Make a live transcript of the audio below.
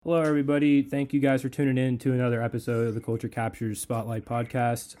Hello, everybody. Thank you guys for tuning in to another episode of the Culture Captures Spotlight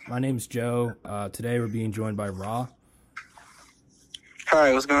podcast. My name's Joe. Today we're being joined by Raw.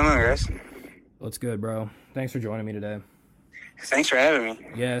 Hi, what's going on, guys? What's good, bro? Thanks for joining me today. Thanks for having me.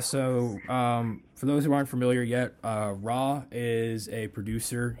 Yeah, so for those who aren't familiar yet, Raw is a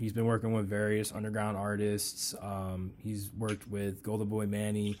producer. He's been working with various underground artists. He's worked with Golden Boy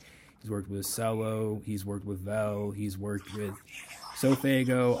Manny. He's worked with Cello. He's worked with Vel. He's worked with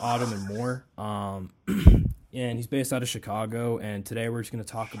Sofago, Autumn, and more. And he's based out of Chicago. And today we're just going to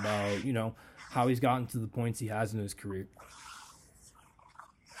talk about, how he's gotten to the points he has in his career.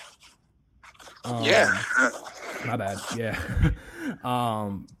 Yeah. My bad. Yeah.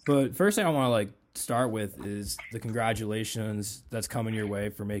 But first thing I want to start with is the congratulations that's coming your way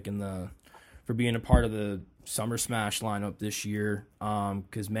for for being a part of the Summer Smash lineup this year.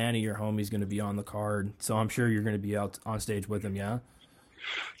 Because Manny, your homie's going to be on the card, so I'm sure you're going to be out on stage with him. Yeah.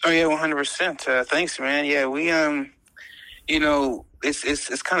 Oh yeah, 100%. Thanks, man. Yeah, we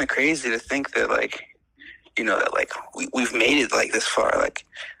it's kind of crazy to think that we've made it like this far. Like,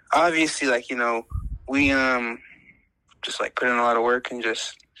 obviously, we just put in a lot of work and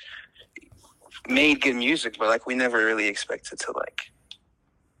just made good music, but we never really expected to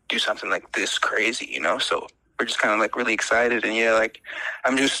do something like this crazy, So we're just kind of really excited, and yeah,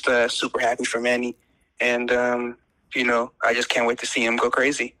 I'm just super happy for Manny, and I just can't wait to see him go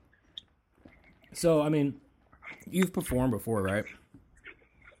crazy. So I mean, you've performed before, right?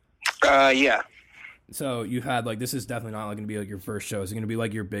 Yeah. So you've had this is definitely not going to be your first show. Is it going to be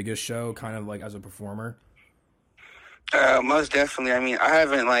your biggest show, kind of as a performer? Most definitely. I mean, I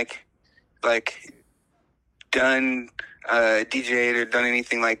haven't done DJ'd or done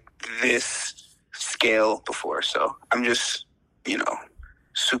anything like this scale before, so I'm just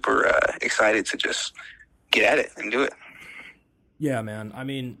super excited to just get at it and do it. Yeah, man. I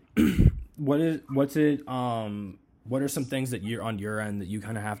mean, what are some things that you're on your end that you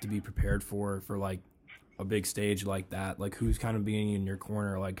kind of have to be prepared for a big stage like that? Who's kind of being in your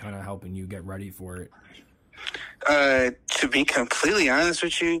corner, kind of helping you get ready for it? To be completely honest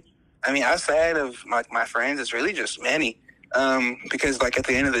with you, I mean, outside of my friends, it's really just Manny. Because at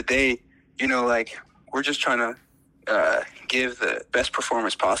the end of the day, we're just trying to give the best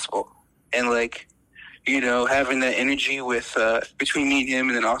performance possible, and having that energy with between me and him,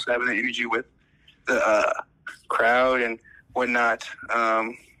 and then also having that energy with the crowd and whatnot.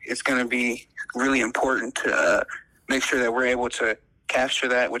 It's going to be really important to make sure that we're able to capture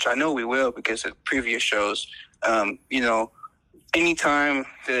that, which I know we will, because of previous shows. Anytime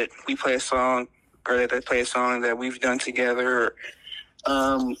that we play a song, or that they play a song that we've done together, or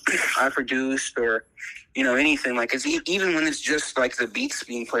I produced, or anything, it's even when it's just the beats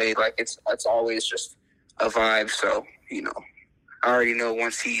being played, it's always just a vibe. So I already know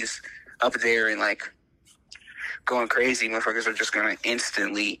once he's up there and going crazy, motherfuckers are just gonna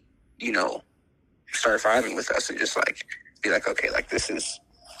instantly start vibing with us and just be okay, this is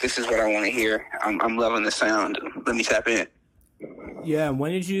what I want to hear. I'm loving the sound. Let me tap in. Yeah,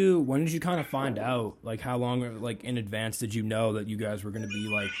 when did you kind of find out? How long in advance did you know that you guys were going to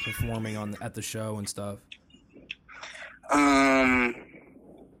be performing at the show and stuff?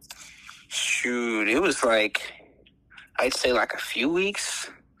 Shoot, it was I'd say a few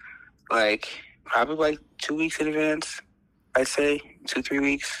weeks, probably 2 weeks in advance. I'd say 2-3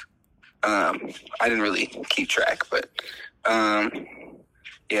 weeks. I didn't really keep track, but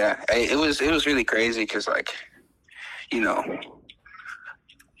yeah, it was really crazy because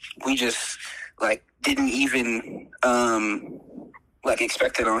we just didn't even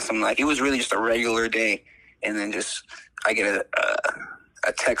expect it on some it was really just a regular day, and then just I get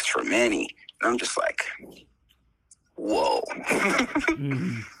a text from Manny, and I'm just whoa.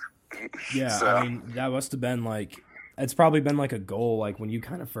 Mm-hmm. Yeah, So, I mean, that must have been it's probably been a goal when you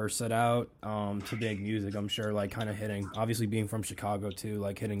kind of first set out to make music. I'm sure kind of hitting, obviously being from Chicago too,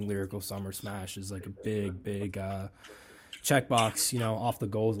 hitting Lyrical Summer Smash is a big checkbox, off the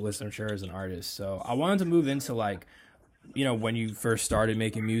goals list, I'm sure, as an artist. So I wanted to move into when you first started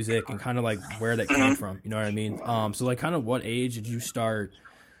making music and kind of where that came from, you know what I mean? So kind of what age did you start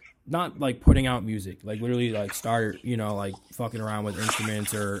not putting out music, literally start, fucking around with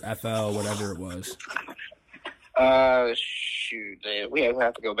instruments or FL, whatever it was? shoot, we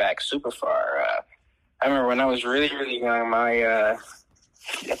have to go back super far. I remember when I was really, really young, I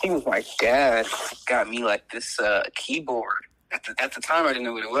think it was my dad got me this keyboard. At the time, I didn't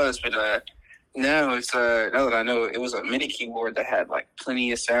know what it was, but now now that I know, it was a MIDI keyboard that had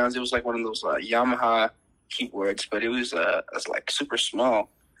plenty of sounds. It was one of those Yamaha keyboards, but it was super small.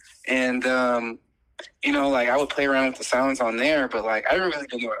 And you know, like I would play around with the sounds on there, but like I really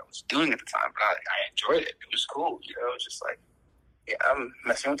didn't know what I was doing at the time. But I enjoyed it. It was cool, you know. It's just like, yeah, I'm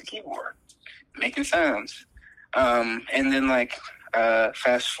messing with the keyboard, making sounds. And then like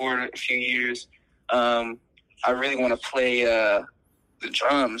fast forward a few years, I really want to play the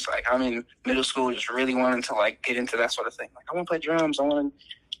drums. Like I'm in middle school, just really wanting to like get into that sort of thing. Like I want to play drums. I want to,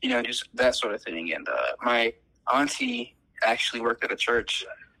 you know, just that sort of thing. And my auntie actually worked at a church,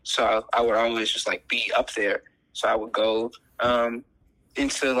 so I would always just like be up there. So I would go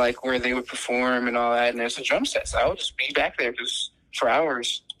into like where they would perform and all that, and there's a drum set. So I would just be back there just for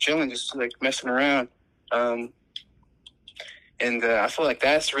hours, chilling, just like messing around. And I feel like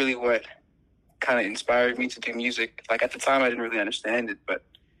that's really what kind of inspired me to do music. Like at the time, I didn't really understand it, but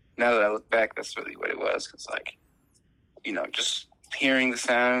now that I look back, that's really what it was. It's like, you know, just hearing the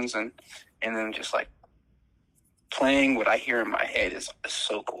sounds and then just like playing what I hear in my head is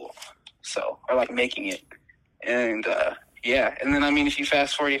so cool. So, or like making it. And yeah, and then I mean, if you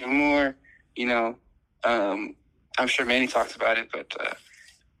fast forward even more, you know, I'm sure Manny talks about it, but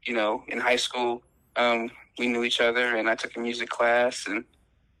you know, in high school, we knew each other, and I took a music class, and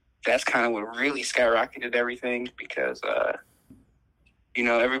that's kind of what really skyrocketed everything because, you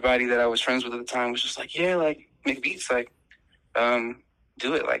know, everybody that I was friends with at the time was just like, yeah, like, make beats, like,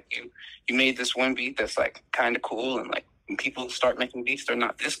 do it. Like, you made this one beat that's, like, kind of cool, and, like, when people start making beats, they're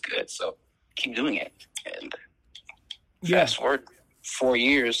not this good, so keep doing it. And fast forward 4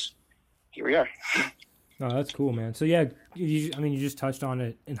 years, here we are. Oh, that's cool, man. So yeah, you just touched on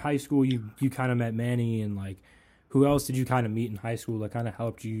it. In high school, you kind of met Manny, and like, who else did you kind of meet in high school that kind of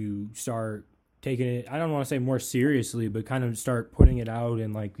helped you start taking it? I don't want to say more seriously, but kind of start putting it out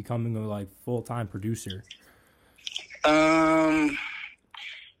and like becoming a like full-time producer.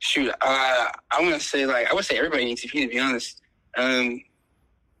 Shoot, I want to say like I would say everybody in ETP, to be honest.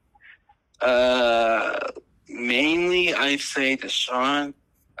 Mainly I'd say Deshaun.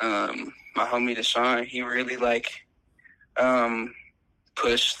 My homie Deshaun, he really like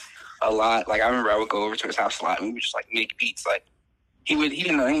pushed a lot. Like I remember I would go over to his house a lot and we would just like make beats. Like he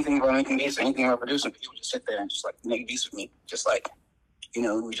didn't know anything about making beats or anything about producing, but he would just sit there and just like make beats with me. Just like, you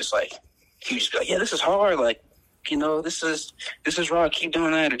know, he would just be like, yeah, this is hard, like, you know, this is raw, keep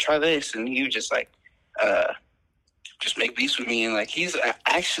doing that or try this, and he would just like just make beats with me. And like he's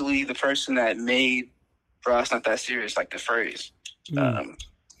actually the person that made "Bro, it's not that serious" like the phrase.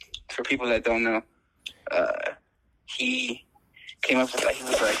 For people that don't know, he came up with that. He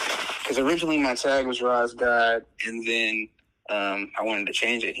was like, because originally my tag was Roz God, and then I wanted to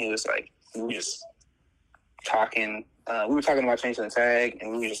change it. He was like, we were just talking. We were talking about changing the tag,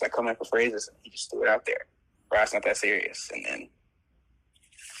 and we were just like coming up with phrases, and he just threw it out there. Roz, not that serious, and then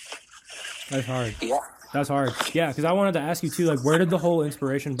that's hard. Yeah, that's hard. Yeah, because I wanted to ask you too, like, where did the whole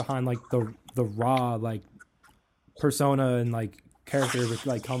inspiration behind like the raw like persona and like character would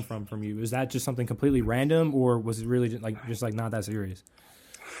like come from you? Is that just something completely random, or was it really just like not that serious?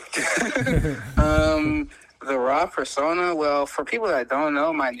 The raw persona, well, for people that don't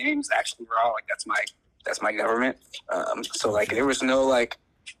know, my name's actually Raw. Like that's my government. So like there was no like,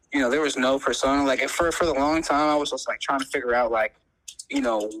 you know, there was no persona. Like for the long time I was just like trying to figure out like, you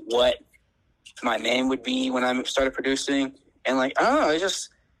know, what my name would be when I started producing, and like I don't know, it's just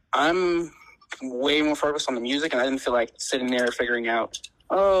I'm way more focused on the music, and I didn't feel like sitting there figuring out,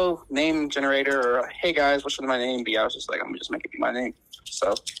 oh, name generator, or hey guys, what should my name be? I was just like, I'm gonna just make it be my name.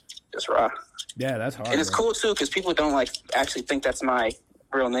 So just Raw. Yeah, that's hard. And it's cool too because people don't like actually think that's my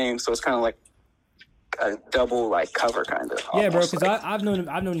real name, so it's kind of like a double like cover kind of. Yeah, bro. Because like, I've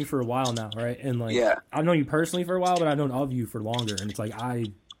known you for a while now, right? And like, yeah, I've known you personally for a while, but I've known of you for longer, and it's like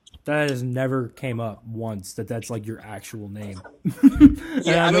that has never came up once that's like your actual name.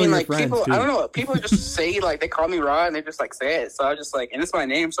 Yeah, I mean, like people, too. I don't know, people just say like they call me Rod and they just like say it. So I just like, and it's my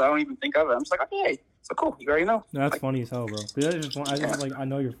name, so I don't even think of it. I'm just like, okay, so cool, you already know. No, that's like, funny as hell, bro. I just like I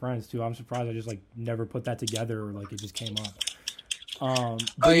know your friends too. I'm surprised I just like never put that together or like it just came up. No,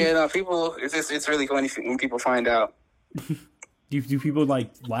 people, it's really funny when people find out. do people like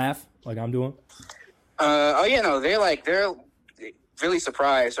laugh like I'm doing? They're really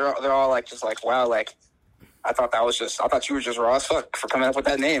surprised. They're all like, just like, wow, like I thought you were just raw as fuck for coming up with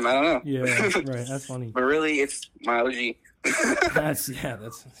that name. I don't know. Yeah, right. That's funny. But really, it's my OG. That's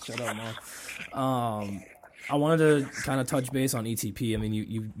shut up, man. I wanted to kind of touch base on ETP. I mean,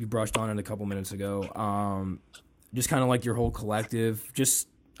 you brushed on it a couple minutes ago. Just kind of like your whole collective. Just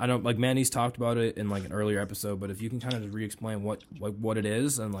I know like Manny's talked about it in like an earlier episode, but if you can kind of just re-explain what it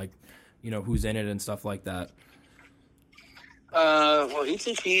is and like, you know, who's in it and stuff like that. Well,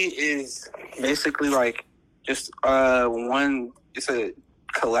 ETP is basically like just it's a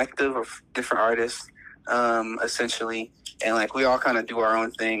collective of different artists essentially, and like we all kind of do our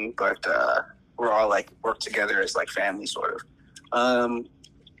own thing, but we're all like work together as like family, sort of.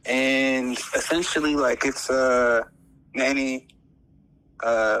 And essentially, like it's Manny,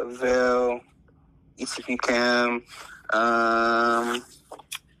 Vel, ECP Cam,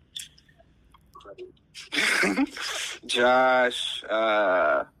 Josh,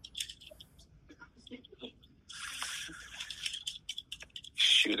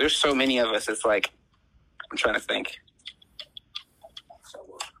 shoot, there's so many of us. It's like I'm trying to think.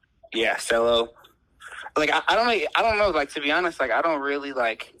 Yeah, Cello. Like I don't know. Like, to be honest, like I don't really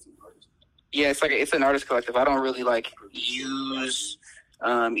like. Yeah, it's an artist collective. I don't really like use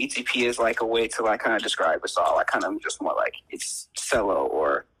ETP as like a way to like kind of describe us all. I kind of just more like it's Cello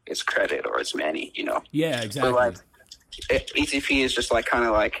or it's Credit or it's Manny, you know. Yeah, exactly. But like ETP is just like kind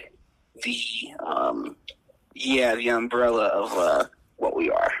of like the the umbrella of what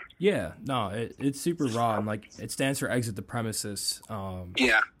we are. Yeah, no, it's super raw, and like it stands for Exit the Premises. For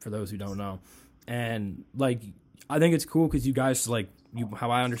those who don't know, and like I think it's cool because you guys like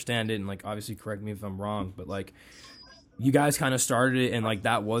how I understand it, and like obviously correct me if I'm wrong, but like you guys kind of started it, and like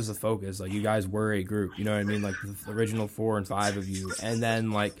that was the focus. Like you guys were a group, you know what I mean? Like the original 4 and 5 of you, and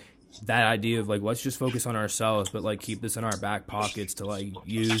then like that idea of like let's just focus on ourselves, but like keep this in our back pockets to like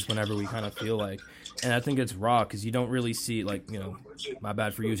use whenever we kind of feel like. And I think it's raw because you don't really see like, you know, my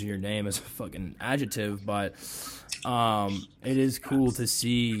bad for using your name as a fucking adjective, but it is cool to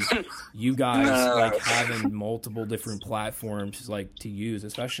see you guys like having multiple different platforms like to use,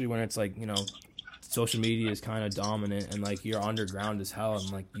 especially when it's like, you know, social media is kind of dominant and like you're underground as hell,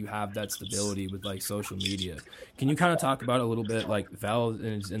 and like you have that stability with like social media. Can you kind of talk about it a little bit? Like Vel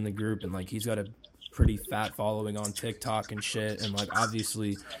is in the group and like he's got a pretty fat following on TikTok and shit, and like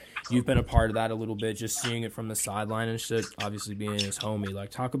obviously you've been a part of that a little bit, just seeing it from the sideline and shit, obviously being his homie. Like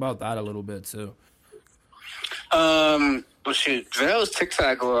talk about that a little bit too. Well, shoot, Vel's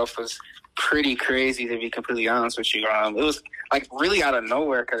TikTok go off was pretty crazy, to be completely honest with you. It was like really out of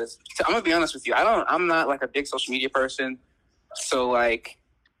nowhere because I'm gonna be honest with you, I'm not like a big social media person, so like,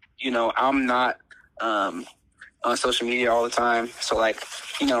 you know, I'm not on social media all the time. So like,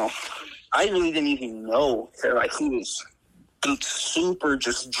 you know, I really didn't even know that like he was super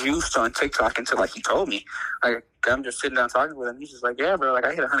just juiced on TikTok until like he told me. Like I'm just sitting down talking with him. He's just like, yeah, bro, like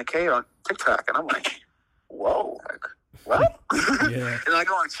I hit 100K on TikTok, and I'm like, whoa, like what? Yeah. And I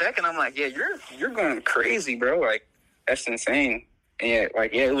go and check, and I'm like, yeah, you're going crazy, bro. Like that's insane. And yeah,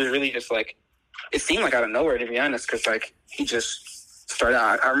 like yeah, it was really just like it seemed like out of nowhere, to be honest, because like he just started.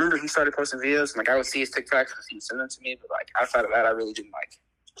 I remember he started posting videos, and like I would see his TikToks because he would send them to me, but like outside of that, I really didn't like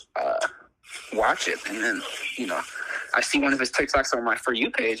watch it. And then, you know, I see one of his TikToks on my For You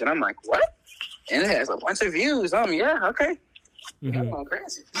page, and I'm like, what? And it has a bunch of views. Yeah, okay. Mm-hmm. I'm going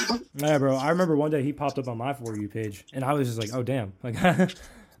crazy. Yeah, bro. I remember one day he popped up on my For You page, and I was just like, oh, damn. Like,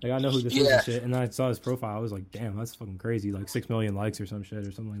 like I know who this is and shit. And then I saw his profile. I was like, damn, that's fucking crazy. Like 6 million likes or some shit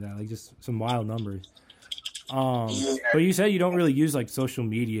or something like that. Like just some wild numbers. But you said you don't really use like social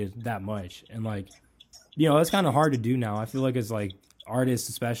media that much. And like, you know, that's kind of hard to do now. I feel like it's like artists,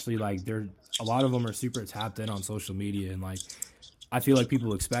 especially, like a lot of them are super tapped in on social media, and like I feel like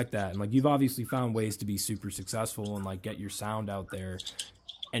people expect that, and like you've obviously found ways to be super successful and like get your sound out there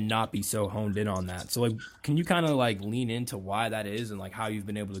and not be so honed in on that. So like, can you kind of like lean into why that is and like how you've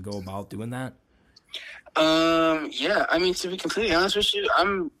been able to go about doing that? Yeah, I mean, to be completely honest with you,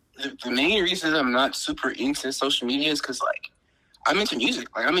 the main reason I'm not super into social media is because like I'm into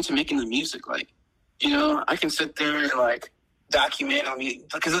music. Like I'm into making the music. Like, you know, I can sit there and like document on me,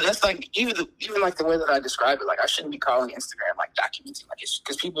 because that's like even like the way that I describe it, like I shouldn't be calling Instagram like documenting, like it's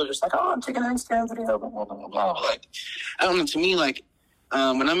because people are just like, oh, I'm taking an Instagram video, blah blah blah blah. Like I don't know, to me, like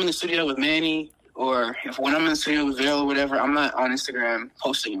when I'm in the studio with Manny, or when I'm in the studio with Vel or whatever, I'm not on Instagram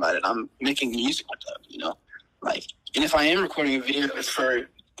posting about it. I'm making music with them, you know, like, and if I am recording a video, it's for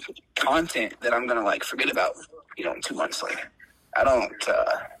content that I'm gonna like forget about, you know, in 2 months. Like I don't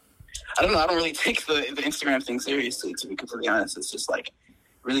know. I don't really take the Instagram thing seriously, to be completely honest. It's just like,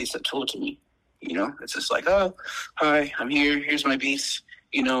 really, it's a tool to me. You know, it's just like, oh, hi, I'm here. Here's my beats.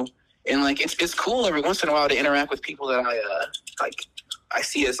 You know, and like it's cool every once in a while to interact with people that I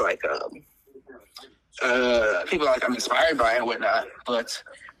see as like people like I'm inspired by and whatnot. But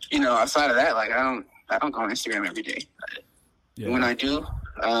you know, outside of that, like I don't go on Instagram every day. Yeah. When I do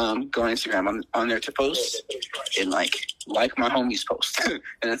go on Instagram, I'm on there to post and like my homies post, and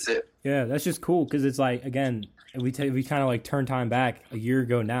that's it. Yeah, that's just cool because it's like, again, we kind of like turn time back a year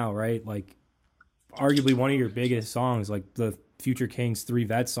ago now, right? Like arguably one of your biggest songs, like the Future Kings 3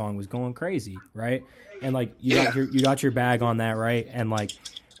 Vet song, was going crazy, right? And like you got your bag on that, right? And like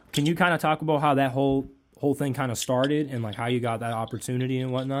can you kind of talk about how that whole thing kind of started and like how you got that opportunity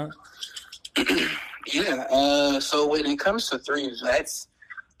and whatnot? Yeah. So when it comes to Three Vets,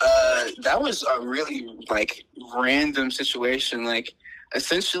 that was a really like random situation. Like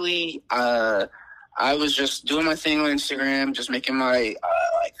essentially, I was just doing my thing on Instagram, just making my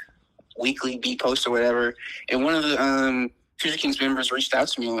like weekly beat post or whatever, and one of the Future Kings members reached out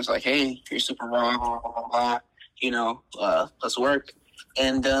to me and was like, "Hey, you're super raw, blah blah blah, blah. Let's work."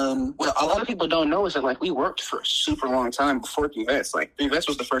 And what a lot of people don't know is that like we worked for a super long time before Three Vets. Like Three Vets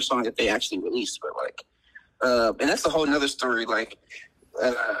was the first song that they actually released, but like, and that's a whole nother story. Like,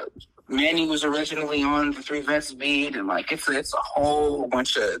 Manny was originally on the Three Vets beat, and like it's a whole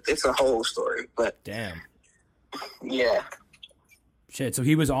story. But damn, yeah, shit. So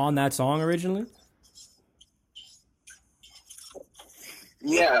he was on that song originally.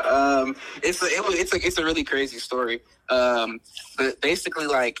 Yeah, it's a really crazy story. But basically,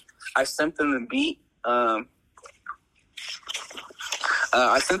 like I sent them the beat. And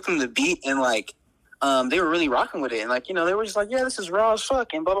like they were really rocking with it, and like they were just like, yeah, this is raw as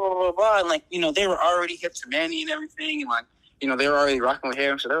fuck, and blah blah blah blah blah, and like they were already hip to Manny and everything, and like they were already rocking with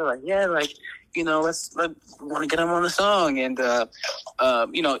him, so they were like, yeah, like let's want to get him on the song, and it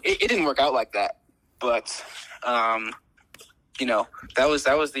didn't work out like that, but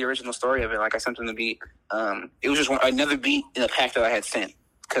that was the original story of it. Like I sent them the beat. It was just another beat in a pack that I had sent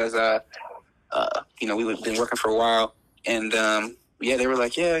because we've been working for a while, and they were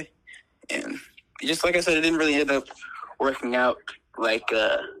like, yeah, and just like I said, it didn't really end up working out like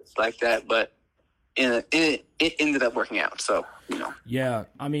that, but it ended up working out. So Yeah,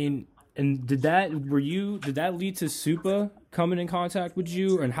 I mean, and did that lead to Supa coming in contact with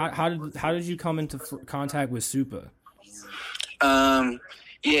you, and how did you come into contact with Supa?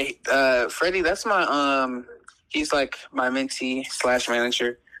 Freddie, that's my he's like my mentee /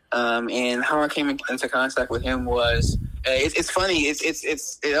 manager. And how I came into contact with him was it's funny.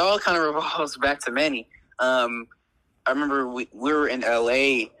 It all kind of revolves back to Manny. I remember we were in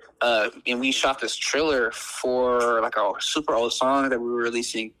LA and we shot this trailer for like a super old song that we were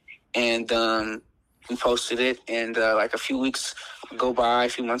releasing, and we posted it, and like a few months go by,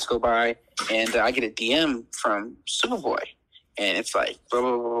 and I get a DM from Superboy. And it's like, blah,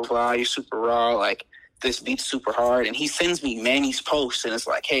 blah, blah, blah, blah, you're super raw, like, this beat's super hard. And he sends me Manny's post, and it's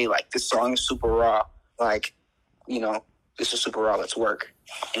like, hey, like, this song is super raw. Like, this is super raw, let's work.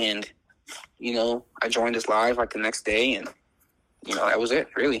 And, I joined his live, like, the next day, and, that was it,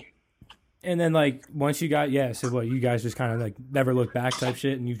 really. And then, like, once you got, so what, you guys just kind of, like, never looked back type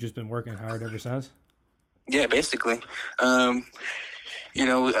shit, and you've just been working hard ever since? Yeah, basically. I've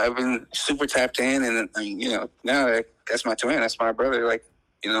been super tapped in, and now that's my twin, that's my brother. Like,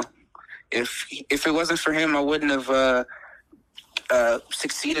 if it wasn't for him, I wouldn't have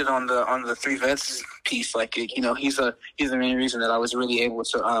succeeded on the Three Vets piece. Like, he's the main reason that I was really able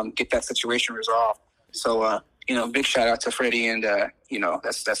to get that situation resolved. So, big shout out to Freddie, and that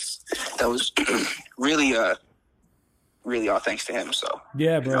was really really all thanks to him. So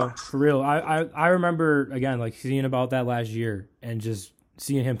yeah, bro, for real. I remember again like seeing about that last year and just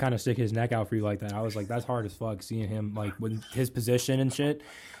seeing him kind of stick his neck out for you like that. I was like, that's hard as fuck, seeing him like with his position and shit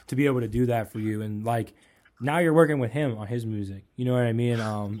to be able to do that for you. And like now you're working with him on his music, you know what I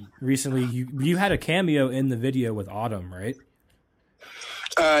mean? Recently you had a cameo in the video with Autumn, right?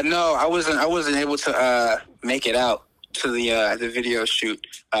 No, I wasn't able to make it out to the video shoot.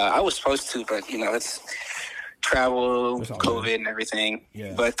 I was supposed to, but it's travel, COVID, and everything.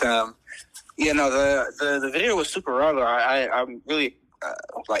 Yeah. But the video was super raw though. I'm really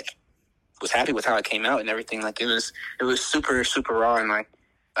was happy with how it came out and everything. Like it was super, super raw, and like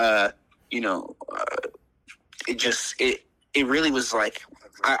it really was like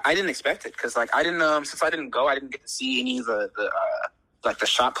I didn't expect it, because like I didn't since I didn't go, I didn't get to see any of the like the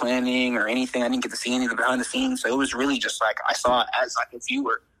shot planning or anything. I didn't get to see any of the behind the scenes, so it was really just like I saw it as like a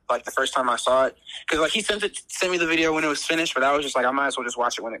viewer. Like the first time I saw it, because like he sent me the video when it was finished, but I was just like, I might as well just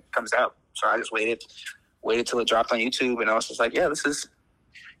watch it when it comes out. So I just waited till it dropped on YouTube, and I was just like, yeah, this is,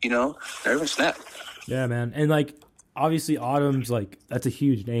 nervous snap. Yeah, man, and like obviously Autumn's like that's a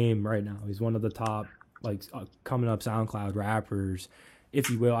huge name right now. He's one of the top like coming up SoundCloud rappers, if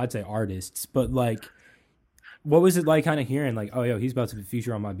you will. I'd say artists, but like, what was it like kind of hearing like, oh, yo, he's about to be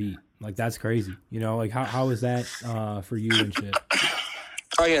featured on my beat? Like that's crazy, like how was that for you and shit?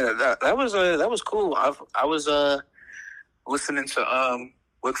 Oh yeah, that was cool. I was listening to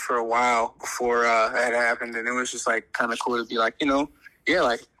Wick for a while before that happened, and it was just like kind of cool to be like,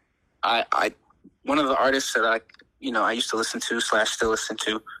 like I one of the artists that I used to listen to / still listen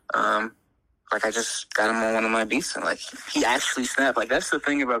to Like, I just got him on one of my beats, and, like, he actually snapped. Like, that's the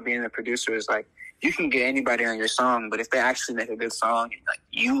thing about being a producer is, like, you can get anybody on your song, but if they actually make a good song and, like,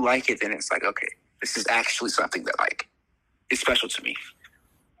 you like it, then it's like, okay, this is actually something that, like, is special to me.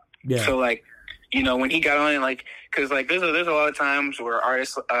 Yeah. So, like, you know, when he got on it, like, because, like, there's a lot of times where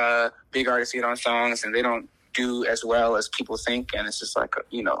artists, big artists get on songs and they don't do as well as people think, and it's just like,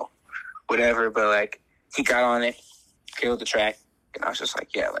 you know, whatever. But, like, he got on it, killed the track, and I was just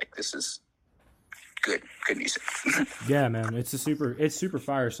like, yeah, like, this is good music. Yeah, man, it's super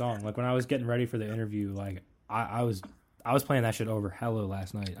fire song. Like, when I was getting ready for the interview, like, I was playing that shit over hella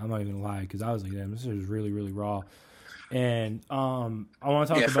last night. I'm not even gonna lie, because I was like, damn, this is really, really raw. And I want to talk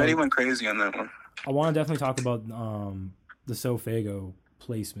about. Yeah, Freddie went crazy on that one. I want to definitely talk about the SoFaygo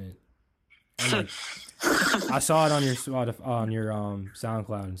placement. And, like, I saw it on your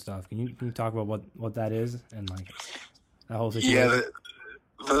SoundCloud and stuff. Can you talk about what that is and, like, that whole situation? Yeah,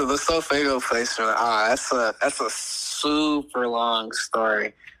 the SoFaygo placement. That's a super long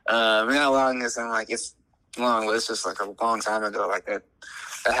story. Not long as in, like, it's long, but it's just like a long time ago. Like that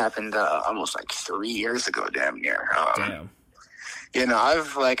happened almost like 3 years ago, damn near. Damn. You know,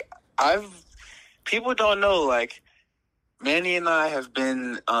 people don't know, like, Manny and I have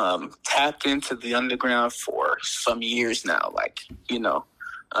been tapped into the underground for some years now, like, you know.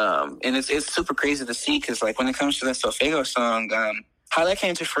 And it's super crazy to see because, like, when it comes to that SoFaygo song, how that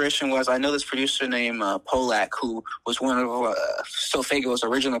came to fruition was I know this producer named Polak, who was one of SoFaygo's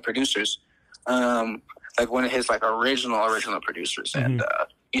original producers, like one of his, like, original producers. Mm-hmm. And,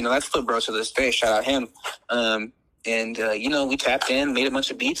 you know, that's still bro to this day. Shout out him. You know, we tapped in, made a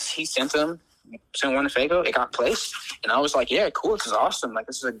bunch of beats. He sent one to Faygo. It got placed. And I was like, yeah, cool. This is awesome. Like,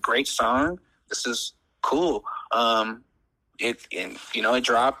 this is a great song. This is cool. It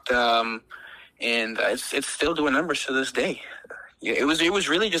dropped, and it's still doing numbers to this day. Yeah, it was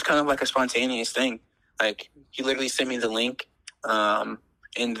really just kind of like a spontaneous thing. Like, he literally sent me the link, and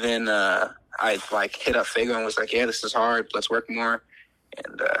then I, like, hit up Faygo and was like, yeah, this is hard. Let's work more.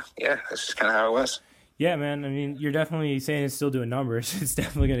 And yeah, that's just kind of how it was. Yeah, man. I mean, you're definitely saying it's still doing numbers. It's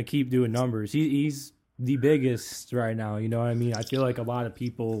definitely going to keep doing numbers. He's the biggest right now. You know what I mean? I feel like a lot of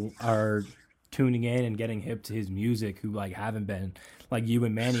people are tuning in and getting hip to his music who, like, haven't been, like you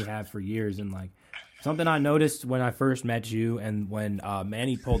and Manny have for years. And, like, something I noticed when I first met you and when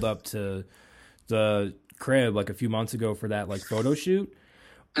Manny pulled up to the crib, like, a few months ago for that, like, photo shoot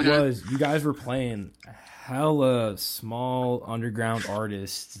was you guys were playing hella small underground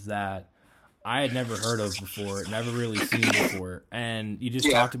artists that I had never heard of before, never really seen before, and you just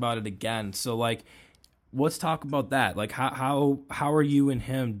talked about it again. So, like, let's talk about that. Like, how are you and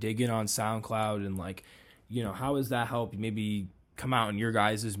him digging on SoundCloud, and, like, you know, how has that helped maybe come out in your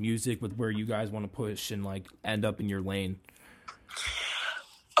guys' music with where you guys want to push and, like, end up in your lane?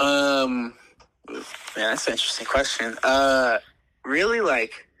 Man, that's an interesting question. Really,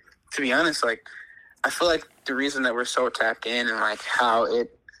 like, to be honest, like, I feel like the reason that we're so tapped in and, like, how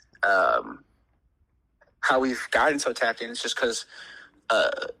we've gotten so tapped in is just because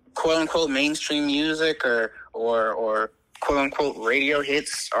quote unquote mainstream music or quote unquote radio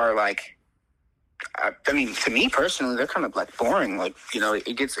hits are, like, I mean, to me personally, they're kind of, like, boring. Like, you know,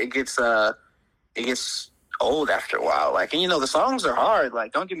 it gets old after a while. Like, and, you know, the songs are hard.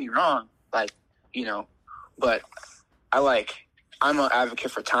 Like, don't get me wrong. Like, you know, but I'm an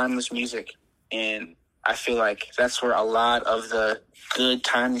advocate for timeless music, and I feel like that's where a lot of the good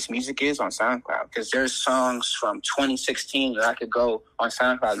timeless music is on SoundCloud, because there's songs from 2016 that I could go on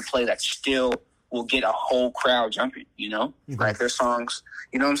SoundCloud and play that still will get a whole crowd jumping, you know? Mm-hmm. Like, there's songs,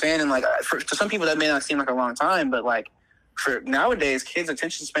 you know what I'm saying? And, like, to some people that may not seem like a long time, but, like, for nowadays, kids'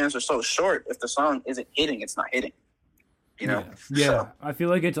 attention spans are so short. If the song isn't hitting, it's not hitting, you know? Yeah. So, I feel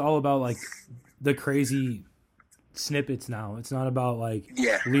like it's all about, like, the crazy snippets now. It's not about, like,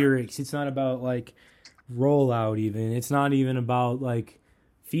 lyrics. It's not about, like, rollout even. It's not even about, like,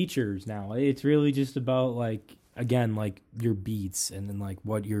 features now. It's really just about, like, again, like, your beats and then, like,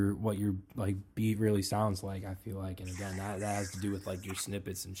 what your like beat really sounds like, I feel like. And again, that has to do with, like, your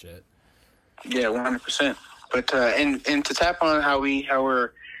snippets and shit. Yeah, 100%. But and to tap on how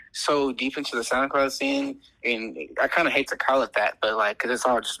we're so deep into the SoundCloud scene, and I kind of hate to call it that, but, like, because it's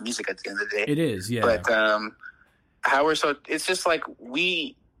all just music at the end of the day. It is, yeah. But how we're so, it's just like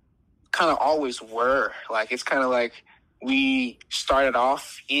we kind of always were. Like, it's kind of like we started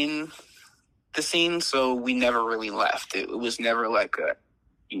off in the scene, so we never really left. It was never like a,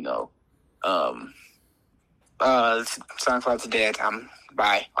 you know, SoundCloud today,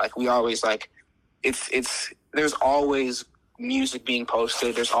 bye. Like, we always, like, it's there's always music being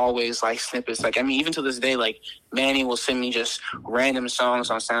posted. There's always, like, snippets. Like, I mean, even to this day, like, Manny will send me just random songs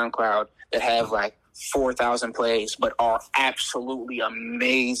on SoundCloud that have like 4,000 plays, but are absolutely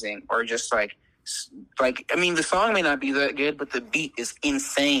amazing, or just like I mean, the song may not be that good, but the beat is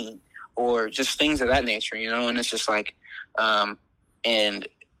insane, or just things of that nature, you know. And it's just like, and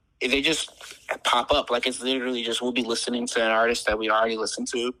they just pop up. Like, it's literally just, we'll be listening to an artist that we already listened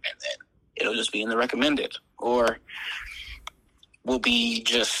to, and then it'll just be in the recommended, or we'll be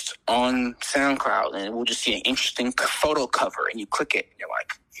just on SoundCloud and we'll just see an interesting photo cover, and you click it and you're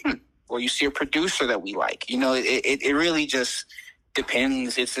like, or you see a producer that we like. You know, it really just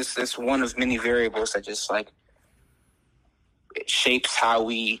depends. It's one of many variables that just like it shapes how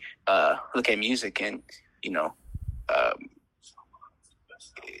we look at music. And, you know,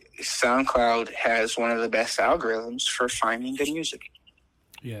 SoundCloud has one of the best algorithms for finding good music.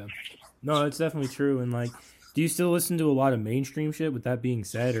 Yeah. No, it's definitely true. And like, do you still listen to a lot of mainstream shit, with that being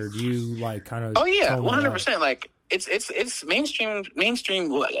said, or do you like kind of? Oh yeah, 100%. Like it's mainstream.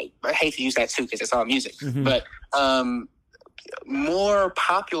 Well, I hate to use that too, because it's all music, but more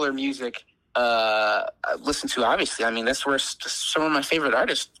popular music I listen to, obviously. I mean, that's where some of my favorite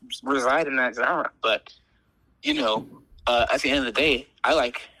artists reside, in that genre. But, you know, at the end of the day, I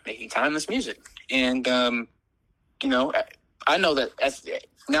like making timeless music. And, you know, I know that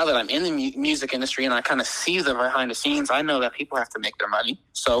now that I'm in the music industry and I kind of see the behind the scenes, I know that people have to make their money.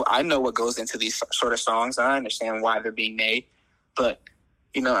 So I know what goes into these sort of songs. I understand why they're being made. But,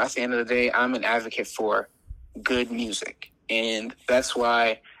 you know, at the end of the day, I'm an advocate for good music. And that's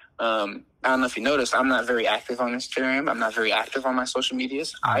why, I don't know if you noticed, I'm not very active on Instagram. I'm not very active on my social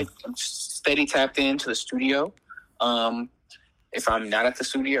medias. I'm steady tapped into the studio. If I'm not at the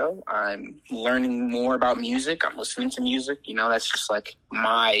studio, I'm learning more about music. I'm listening to music. You know, that's just like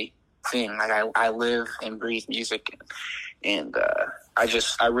my thing. Like I live and breathe music, and I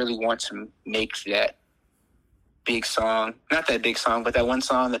really want to make that big song. Not that big song, but that one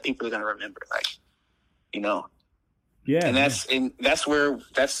song that people are gonna remember. Like, you know. Yeah. And that's where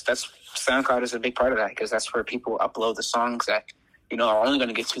SoundCloud is a big part of that, because that's where people upload the songs that, you know, are only going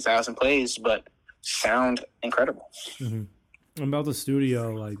to get 2,000 plays, but sound incredible. Mm-hmm. About the studio,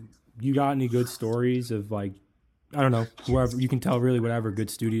 like, you got any good stories of, like, I don't know, whoever you can tell, really whatever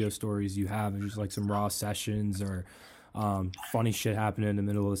good studio stories you have, and just like some raw sessions or funny shit happening in the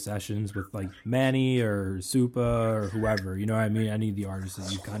middle of the sessions with like Manny or Supa or whoever, you know what I mean? Any of the artists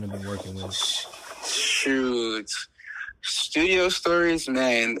that you've kind of been working with. Shoot. Studio stories,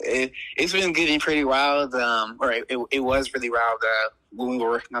 man, it's been getting pretty wild. Or it was really wild when we were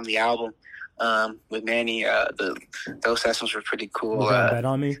working on the album with Manny. Those sessions were pretty cool. Bet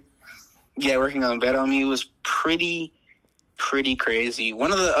on Me? Yeah, working on Bet on Me was pretty crazy.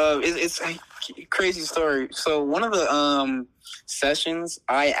 One of the it's a crazy story. So one of the sessions,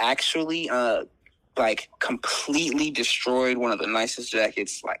 I actually like completely destroyed one of the nicest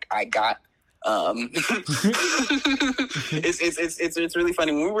jackets like I got. It's really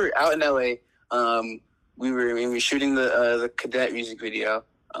funny. When we were out in LA, we were shooting the Cadet music video,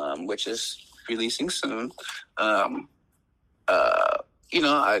 which is releasing soon. You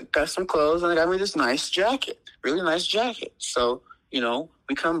know, I got some clothes and I got me this nice jacket, really nice jacket. So, you know,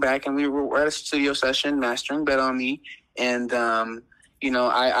 we come back and we're at a studio session mastering Bet on Me, and you know,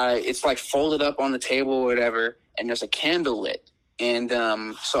 I it's like folded up on the table or whatever, and there's a candle lit. And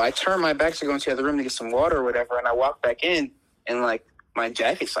so I turn my back to go into the other room to get some water or whatever, and I walk back in, and like my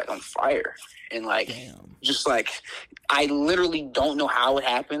jacket's like on fire, and like just like I literally don't know how it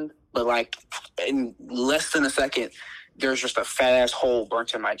happened, but like in less than a second, there's just a fat ass hole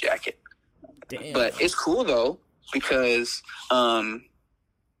burnt in my jacket. Damn. But it's cool though, because shout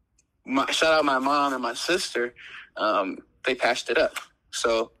out my mom and my sister, they patched it up,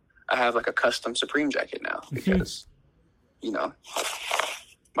 so I have like a custom Supreme jacket now, because. You know,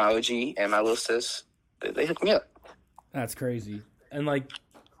 my OG and my little sis, they hooked me up. That's crazy. And like,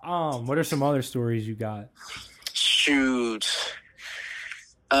 what are some other stories you got? Shoot.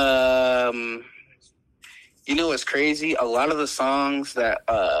 You know what's crazy? A lot of the songs that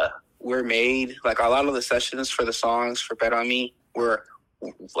were made, like a lot of the sessions for the songs for Bet on Me were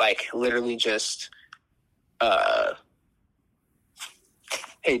like literally just,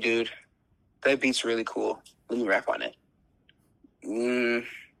 hey dude, that beat's really cool. Let me rap on it. I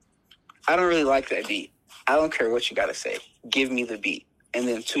don't really like that beat. I don't care what you got to say. Give me the beat. And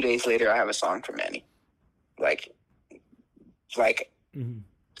then 2 days later, I have a song for Manny. Like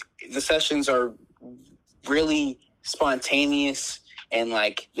the sessions are really spontaneous, and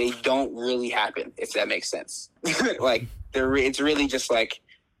like they don't really happen, if that makes sense. Like it's really just like,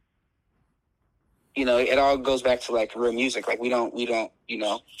 you know, it all goes back to like real music. Like we don't, you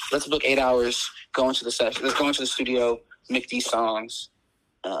know, let's book 8 hours, go into the session, let's go into the studio, make these songs,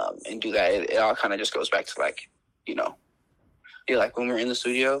 and do that. It all kind of just goes back to like, like when we're in the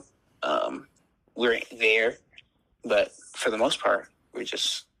studio, we're there, but for the most part, we're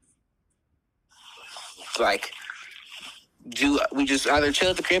just like we just either chill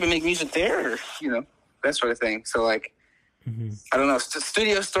at the crib and make music there, or that sort of thing. So like, I don't know.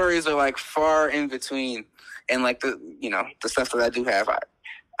 Studio stories are like far in between, and like the stuff that I do have, I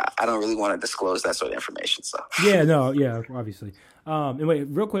don't really want to disclose that sort of information. So yeah, obviously. And wait,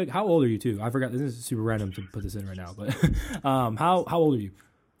 real quick, how old are you too? I forgot. This is super random to put this in right now, but how old are you?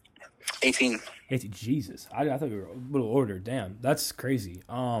 18. 18. Jesus, I thought you were a little older. Damn, that's crazy.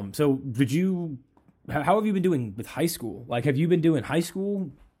 So how have you been doing with high school? Like, have you been doing high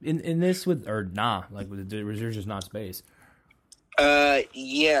school in this or nah? Like, was there just not space?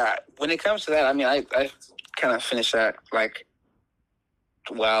 Yeah. When it comes to that, I mean, I kind of finished that like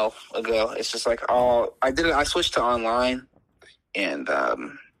a while ago. It's just like I switched to online and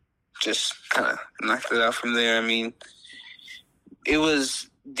just kind of knocked it out from there. I mean, it was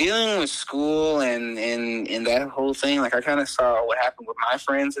dealing with school and that whole thing. Like, I kind of saw what happened with my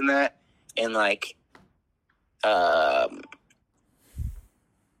friends in that, and like, I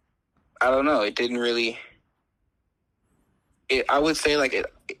don't know. It didn't really. I would say like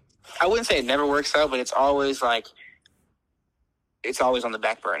I wouldn't say it never works out, but it's always on the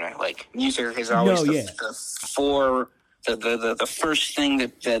back burner. Like, music is always the first thing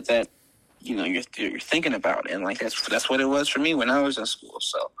that you're thinking about, and like that's what it was for me when I was in school.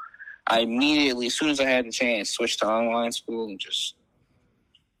 So I immediately, as soon as I had the chance, switched to online school and just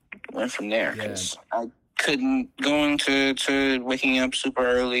went from there, because I couldn't going to waking up super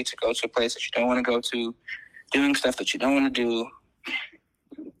early to go to a place that you don't want to go to, doing stuff that you don't want to do,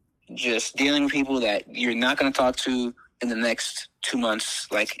 just dealing with people that you're not going to talk to in the next 2 months.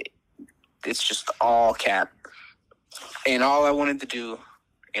 Like, it's just all cap. And all I wanted to do,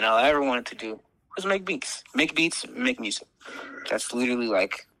 and all I ever wanted to do, was make beats, make music. That's literally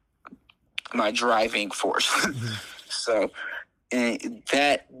like my driving force. So, and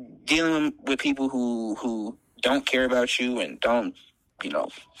that dealing with people who don't care about you and don't,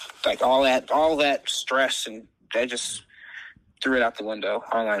 like all that stress, and that just threw it out the window.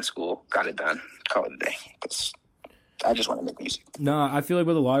 Online school, got it done, call it a day. I just want to make music. No, I feel like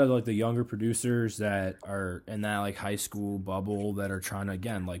with a lot of like the younger producers that are in that like high school bubble that are trying to,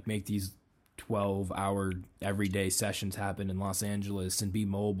 again, like make these 12-hour everyday sessions happen in Los Angeles and be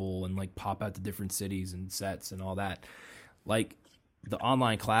mobile and like pop out to different cities and sets and all that. Like, the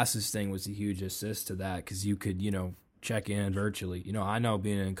online classes thing was a huge assist to that, because you could, check in virtually. I know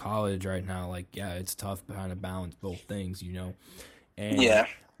being in college right now, like, yeah, it's tough to kind of balance both things, And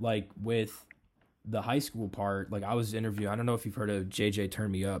like with the high school part, like I was interviewing, I don't know if you've heard of JJ Turn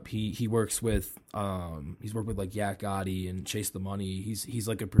Me Up. He works with he's worked with like Yak Gotti and Chase the Money. He's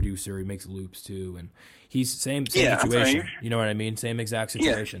like a producer. He makes loops too, and he's same situation. You know what I mean? Same exact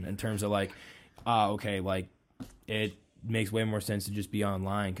situation in terms of like, okay, like it makes way more sense to just be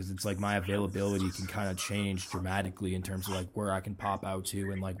online, because it's like my availability can kind of change dramatically in terms of like where I can pop out to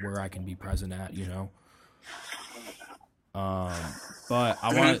and like where I can be present at, But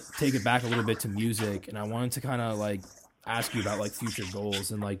I want to take it back a little bit to music, and I wanted to kind of like ask you about like future goals,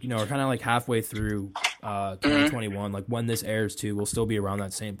 and like, we're kind of like halfway through 2021. Like, when this airs too, we'll still be around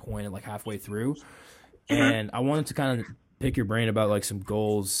that same point at like halfway through. And I wanted to kind of pick your brain about like some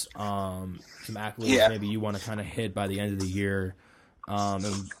goals, some accolades maybe you want to kind of hit by the end of the year, and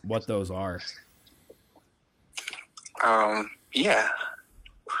what those are.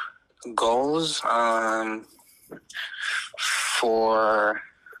 Goals for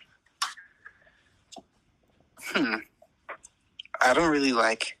I don't really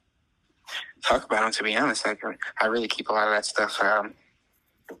like talk about them, to be honest. I really keep a lot of that stuff. I'm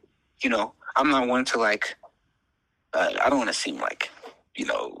not one to like. I don't want to seem like,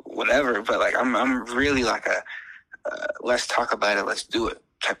 whatever, but like I'm really like a let's talk about it, let's do it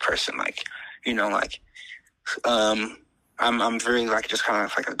type person. Like, I'm very like just kind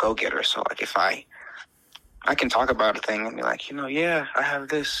of like a go getter. So like if I can talk about a thing and be like, yeah, I have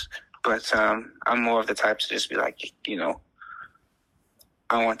this, but I'm more of the type to just be like,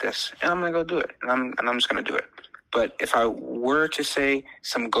 I want this, and I'm gonna go do it, and I'm just gonna do it. But if I were to say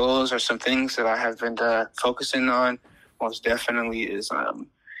some goals or some things that I have been focusing on, most definitely is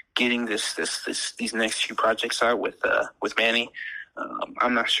getting these next few projects out with Manny.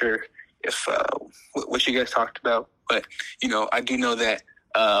 I'm not sure if what you guys talked about, but I do know that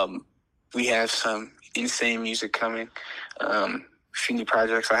we have some insane music coming. A few new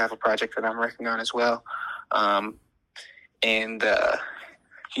projects. I have a project that I'm working on as well, and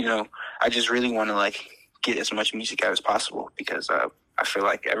I just really want to like get as much music out as possible, because I feel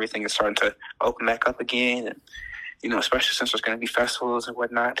like everything is starting to open back up again, and especially since there's going to be festivals and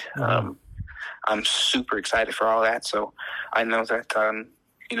whatnot. I'm super excited for all that. So I know that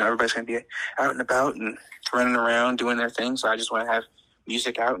everybody's going to be out and about and running around doing their thing. So I just want to have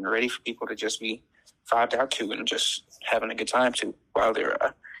music out and ready for people to just be vibed out to and just having a good time to while they're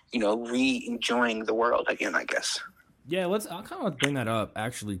re-enjoying the world again, I guess. Yeah, I'll kind of bring that up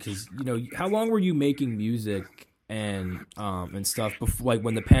actually, because how long were you making music and stuff before, like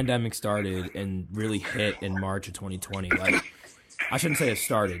when the pandemic started and really hit in March of 2020? Like, I shouldn't say it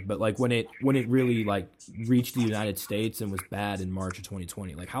started, but like when it really like reached the United States and was bad in March of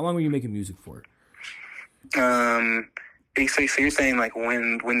 2020. Like, how long were you making music for? Basically, so you're saying like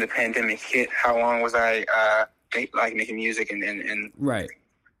when the pandemic hit, how long was I making music and right?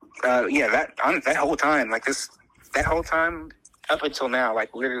 That whole time, that whole time up until now,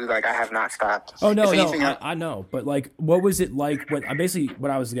 like literally, like I have not stopped. Oh no, I know, but like, what was it like when? Basically,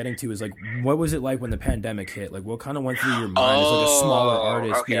 what I was getting to is like, what was it like when the pandemic hit? Like, what kind of went through your mind as like a smaller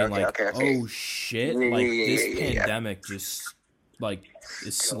artist oh shit, like this pandemic just like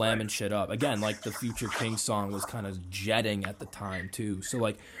is slamming shit up again. Like the Future King song was kind of jetting at the time too. So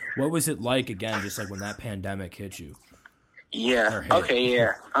like, what was it like again, just like when that pandemic hit you? Yeah. Okay.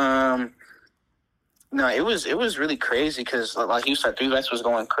 Yeah. No, it was really crazy because like you said, 3 Lights was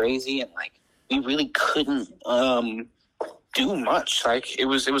going crazy and like we really couldn't do much. Like it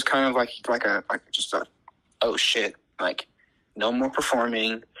was kind of like just a oh shit, like no more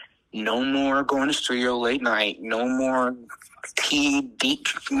performing, no more going to studio late night, no more deep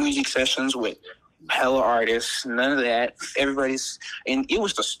music sessions with hella artists, none of that. And it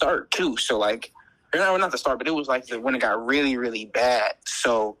was the start too. So like, not the start, but it was like when it got really, really bad.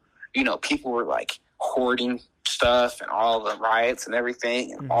 So, people were like hoarding stuff and all the riots and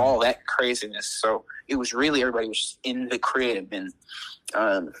everything and all that craziness. So it was really, everybody was in the crib. And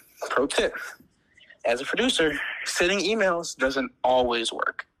pro tip, as a producer, sending emails doesn't always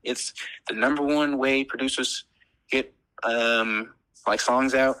work. It's the number one way producers get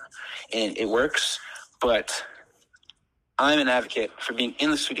songs out, and it works. But I'm an advocate for being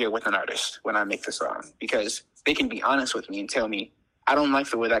in the studio with an artist when I make the song, because they can be honest with me and tell me, I don't like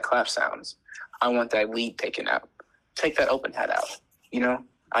the way that clap sounds. I want that lead taken out. Take that open hat out.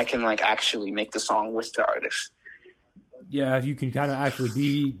 I can actually make the song with the artist. Yeah, if you can kind of actually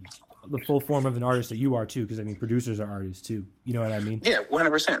be the full form of an artist that you are too, because producers are artists too. You know what I mean? Yeah,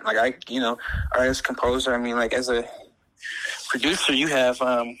 100%. Artist, composer. As a producer, you have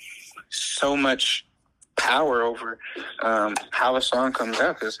so much power over how a song comes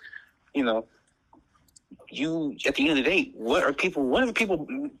out, because you at the end of the day, what are people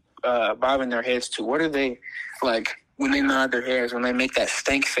bobbing their heads to? What are they like when they nod their heads, when they make that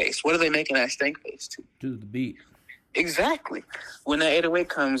stank face? What are they making that stank face to the beat? Exactly. When that 808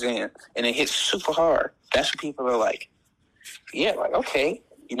 comes in and it hits super hard, that's what people are like, yeah, like okay,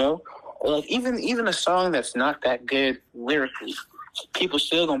 like even a song that's not that good lyrically, people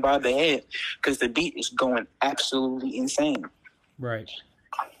still gonna bob their head because the beat is going absolutely insane. Right,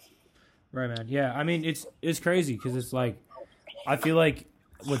 man. Yeah, it's crazy because it's like, I feel like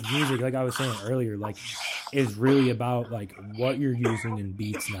with music, like I was saying earlier, like is really about like what you're using in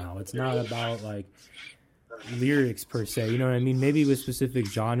beats now. It's not about like lyrics per se, you know what I mean? Maybe with specific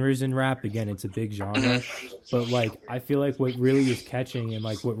genres in rap, again, it's a big genre, but like I feel like what really is catching and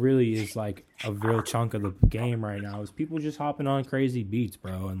like what really is like a real chunk of the game right now is people just hopping on crazy beats,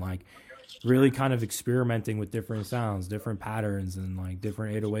 bro, and like really kind of experimenting with different sounds, different patterns, and like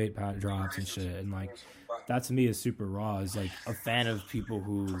different 808 drops and shit. And like that to me is super raw. Is like a fan of people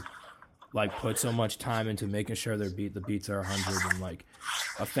who like put so much time into making sure the beats are 100, and like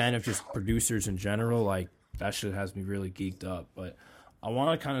a fan of just producers in general. Like that shit has me really geeked up. But I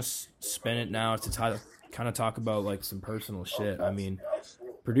want to kind of spin it now to kind of talk about like some personal shit.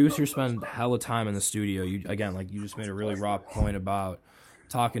 Producers spend hella time in the studio. You just made a really raw point about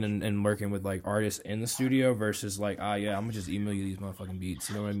talking and working with like artists in the studio versus like, I'm gonna just email you these motherfucking beats.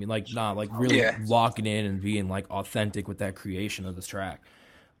 You know what I mean? Like, like really locking in and being like authentic with that creation of this track.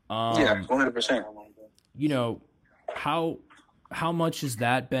 100%. How much has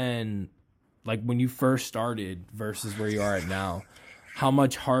that been like when you first started versus where you are at now? How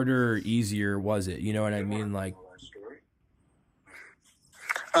much harder or easier was it? You know what I mean? Like,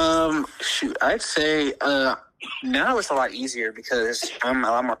 I'd say now it's a lot easier because I'm a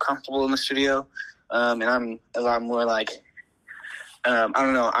lot more comfortable in the studio, and I'm a lot more like, I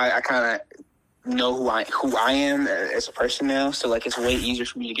don't know, I kind of know who I am as a person now, so like it's way easier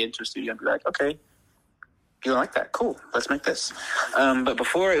for me to get into a studio and be like, okay, you like that, cool, let's make this. But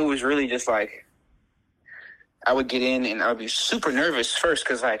before it was really just like I would get in and I would be super nervous first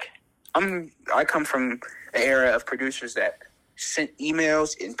because like I come from an era of producers that sent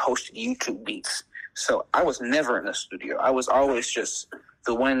emails and posted YouTube beats. So I was never in the studio. I was always just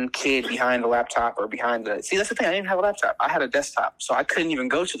the one kid behind the laptop or behind the. See, that's the thing. I didn't have a laptop. I had a desktop, so I couldn't even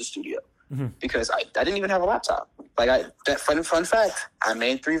go to the studio because I didn't even have a laptop. Like that fun fact. I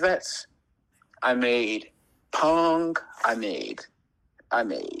made 3 Vets. I made Pong. I made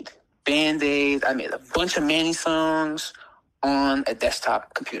Band-Aid. I made a bunch of Manny songs on a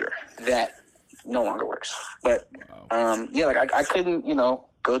desktop computer that no longer works. But yeah, like I couldn't,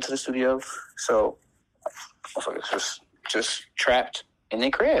 go to the studio, so I was just trapped in the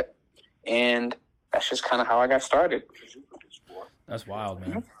crib, and that's just kind of how I got started. That's wild,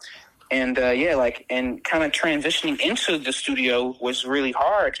 man. And yeah, like, and kind of transitioning into the studio was really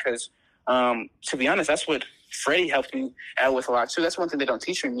hard because, to be honest, that's what Freddie helped me out with a lot too. That's one thing they don't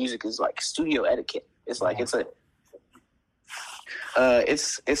teach you in music is like studio etiquette. It's like it's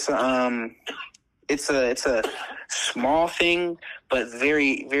a small thing, but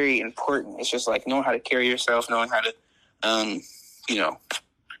very, very important. It's just like knowing how to carry yourself, knowing how to, and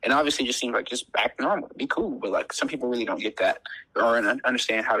obviously it just seems like just act normal, be cool. But like some people really don't get that or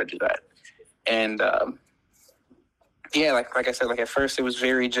understand how to do that. And yeah, like I said, like at first it was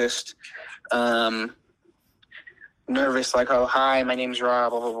very just nervous, like, oh, hi, my name's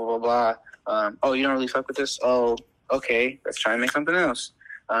Rob, blah, blah, blah, blah, blah. Oh, you don't really fuck with this? Oh, okay, let's try and make something else.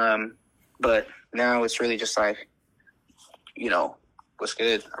 But now it's really just like, what's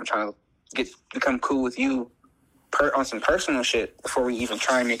good? I'm trying to become cool with you on some personal shit before we even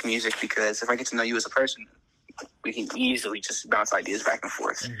try and make music, because if I get to know you as a person, we can easily just bounce ideas back and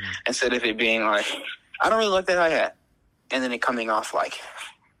forth instead of it being like, I don't really like that hi-hat, and then it coming off like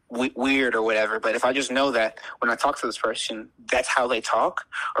weird or whatever. But if I just know that when I talk to this person, that's how they talk,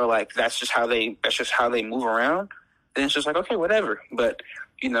 or like that's just how they move around, then it's just like, okay, whatever. But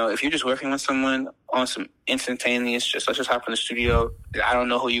if you're just working with someone on some instantaneous, just let's just hop in the studio, I don't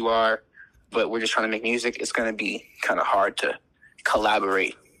know who you are, but we're just trying to make music, it's going to be kind of hard to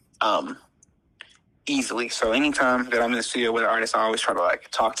collaborate easily. So anytime that I'm in the studio with an artist, I always try to like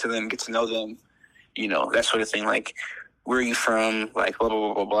talk to them, get to know them, that sort of thing. Like, where are you from? Like, blah,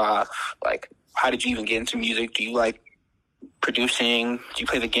 blah, blah, blah, blah. Like, how did you even get into music? Do you like producing? Do you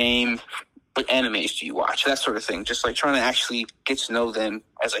play the game? What animes do you watch? That sort of thing. Just like trying to actually get to know them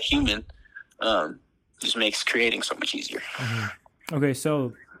as a human just makes creating so much easier. Okay,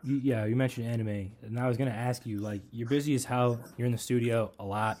 so yeah, you mentioned anime, and I was gonna ask you, like, you're busy as hell. You're in the studio a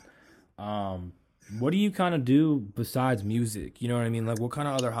lot. What do you kind of do besides music? You know what I mean? Like, what kind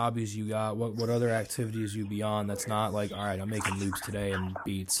of other hobbies you got? What other activities you be on that's not like, all right, I'm making loops today and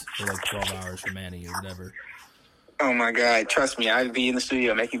beats for like 12 hours for Manny or whatever? Oh my God! Trust me, I'd be in the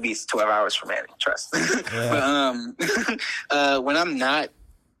studio making beats 12 hours for Manny. Trust. Yeah. But when I'm not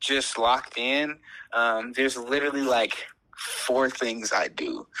just locked in, there's literally like 4 things I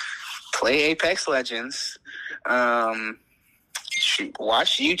do: play Apex Legends, watch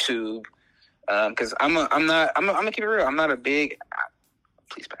YouTube. Because I'm gonna keep it real. I'm not a big.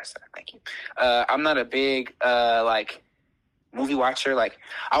 Please pass that. Thank you. I'm not a big like movie watcher. Like,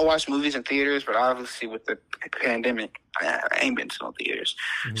 I watch movies in theaters, but obviously with the pandemic, I ain't been to no theaters.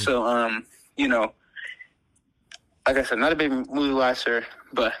 So like I said, not a big movie watcher,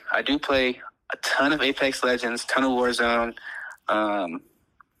 but I do play a ton of Apex Legends, ton of Warzone,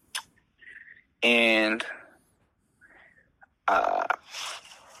 and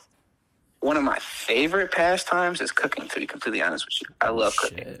one of my favorite pastimes is cooking, to be completely honest with you. I love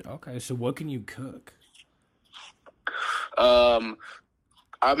cooking. Okay, so what can you cook? I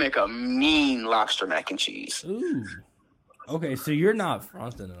make a mean lobster mac and cheese. Ooh. Okay, so you're not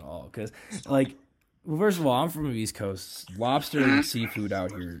frosting at all, because, like, well, first of all, I'm from the East Coast. Lobster and seafood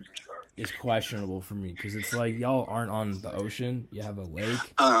out here is questionable for me, because it's like y'all aren't on the ocean. You have a lake.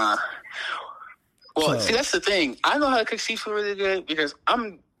 See, that's the thing. I know how to cook seafood really good because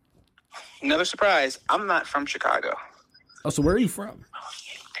another surprise, I'm not from Chicago. Oh, so where are you from?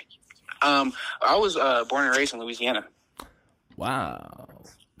 I was born and raised in Louisiana. Wow.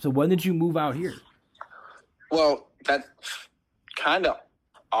 So when did you move out here? Well, that kind of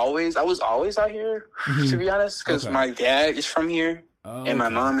I was always out here, to be honest, because my dad is from here and my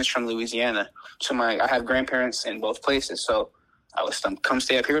mom is from Louisiana. So I have grandparents in both places. So I was come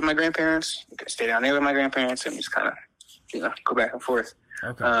stay up here with my grandparents, stay down there with my grandparents, and just kind of, go back and forth.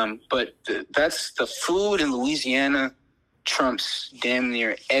 Okay. But that's the food in Louisiana trumps damn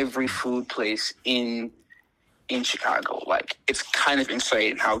near every food place in Chicago. Like, it's kind of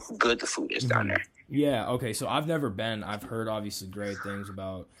insane how good the food is down there. Yeah, okay, so I've never been. I've heard obviously great things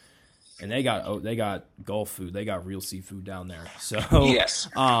about and they got Gulf food. They got real seafood down there. So Yes.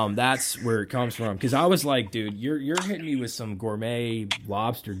 that's where it comes from. Because I was like, dude, you're hitting me with some gourmet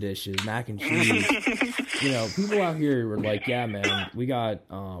lobster dishes, mac and cheese. You know, people out here were like, yeah, man, we got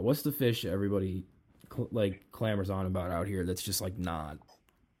what's the fish everybody clamors on about out here that's just like not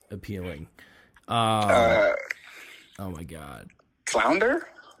appealing. Oh my god, Flounder.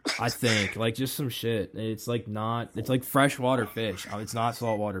 I think like just some shit. It's like freshwater fish. It's not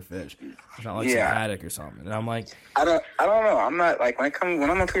saltwater fish. It's not like some haddock or something. And I'm like, I don't know. I'm not like when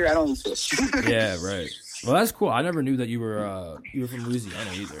I'm up here, I don't eat fish. yeah, right. Well, that's cool. I never knew that you were from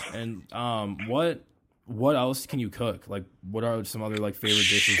Louisiana either. And what else can you cook? Like, what are some other like favorite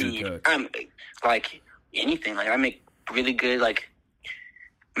dishes you cook? Like anything. Like I make really good like.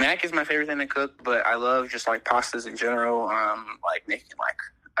 Mac is my favorite thing to cook, but I love just like pastas in general. Like making like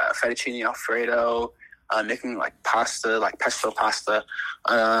fettuccine alfredo, making like pasta, like pesto pasta,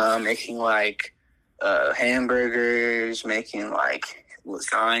 making like hamburgers, making like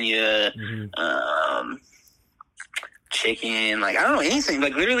lasagna, chicken. Like I don't know anything.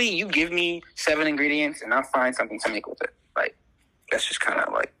 Like literally, you give me 7 ingredients and I'll find something to make with it. Like that's just kind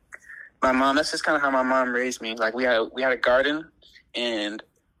of like my mom. That's just kind of how my mom raised me. Like we had a garden and.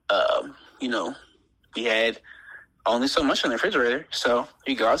 You know, we had only so much in the refrigerator. So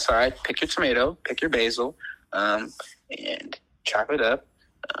you go outside, pick your tomato, pick your basil, and chop it up.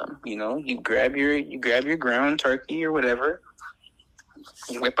 You know, you grab your ground turkey or whatever.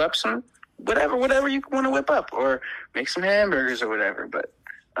 You whip up some whatever you want to whip up, or make some hamburgers or whatever. But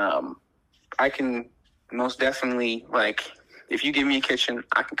I can most definitely like if you give me a kitchen,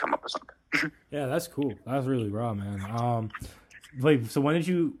 I can come up with something. Yeah, that's cool. That's really raw, man. Like, so when did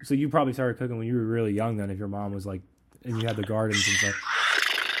you? So you probably started cooking when you were really young. Then, if your mom was like, and you had the gardens and stuff.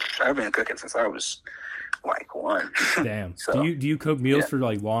 I've been cooking since I was like 1. Damn. So, do you cook meals for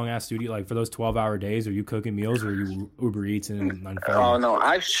like long ass studio, like for those 12-hour days? Are you cooking meals, or are you Uber Eats and Oh no,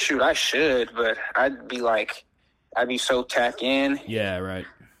 I should, but I'd be so tapped in. Yeah, right.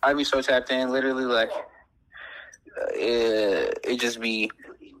 I'd be so tapped in, literally like it just be.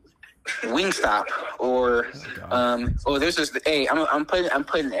 Wingstop or there's this I'm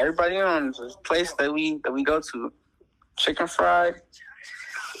putting everybody on this place that we go to, Chicken Fried.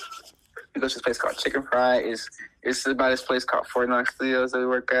 We go to this place called Chicken Fried. It's by this place called Fort Knox Studios that we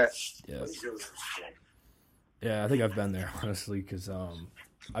work at. Yeah, I think I've been there honestly because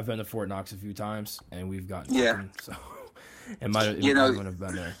I've been to Fort Knox a few times and we've gotten chicken, so it might have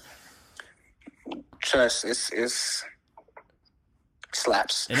been there. Trust, it's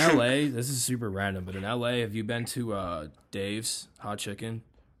slaps. In LA, this is super random, but in LA, have you been to Dave's Hot Chicken?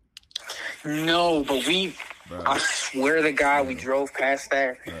 No, but I swear to God, we drove past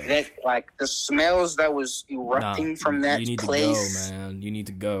there. That like the smells that was erupting from that place. You need to go, man. You need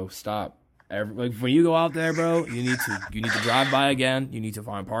to go. Stop. Like when you go out there, bro, you need to drive by again. You need to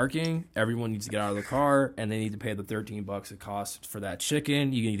find parking. Everyone needs to get out of the car, and they need to pay the $13 it costs for that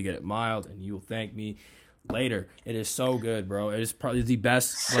chicken. You need to get it mild, and you will thank me later. It is so good, bro. It is probably the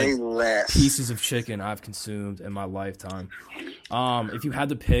best pieces of chicken I've consumed in my lifetime. If you had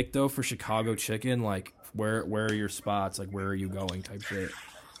to pick though for Chicago chicken, like where are your spots? Like where are you going? Type shit.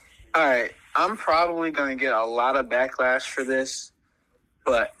 All right, I'm probably gonna get a lot of backlash for this,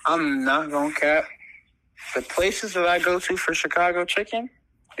 but I'm not gonna cap. The places that I go to for Chicago chicken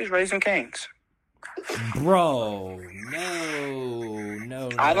is Raising Cane's. Bro, no.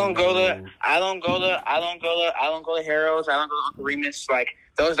 I don't go to Harold's. I don't go to Uncle Remus. Like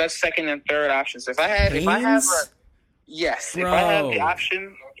that's second and third options. If I have the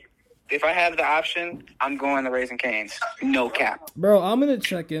option, I'm going to Raising Cane's. No cap. Bro, I'm going to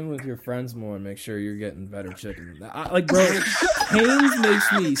check in with your friends more and make sure you're getting better chicken. Bro, Cane's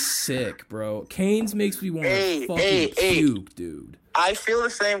makes me sick, bro. Cane's makes me want to fucking puke, dude. I feel the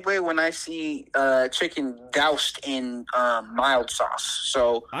same way when I see chicken doused in mild sauce.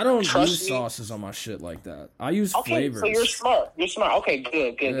 So I don't use sauces on my shit like that. I use flavors. So you're smart. Okay,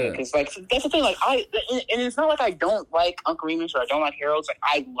 good. Because like that's the thing. Like and it's not like I don't like Uncle Remus or I don't like Harold's. Like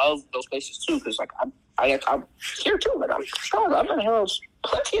I love those places too. Because like I'm here too. Like I'm strong. I've been to Harold's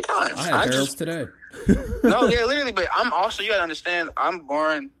plenty of times. I had Harold's today. No, yeah, literally. But I'm also, you gotta understand, I'm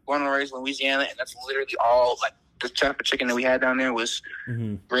born and raised in Louisiana, and that's literally all like. The type of chicken that we had down there was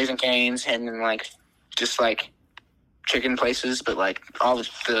Raising Cane's and then like just like chicken places, but like all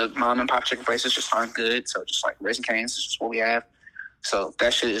the mom and pop chicken places just aren't good. So just like Raising Cane's is just what we have. So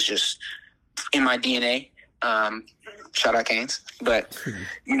that shit is just in my DNA. Shout out Cane's, but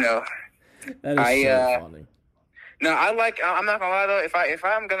you know, that is so funny. No, I'm not gonna lie though. If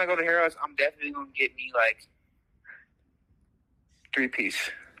I'm gonna go to Harold's, I'm definitely gonna get me like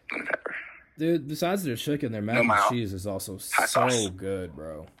 3-piece lemon pepper. Dude, besides their chicken, their mac No and mile. cheese is also Hot so sauce. good,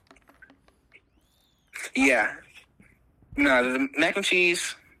 bro. Yeah. No, the mac and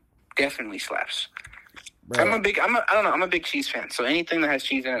cheese definitely slaps. Bro. I'm a big cheese fan. So anything that has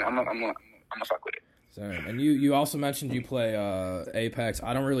cheese in it, I'm a fuck with it. Same. And you also mentioned you play Apex.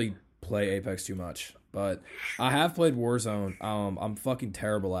 I don't really play Apex too much, but I have played Warzone. I'm fucking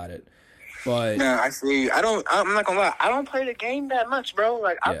terrible at it. But No, I see. I'm not gonna lie. I don't play the game that much, bro.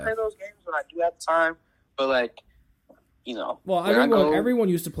 Like I Yeah. play those games when I do have time, but like, you know. well, when I go- everyone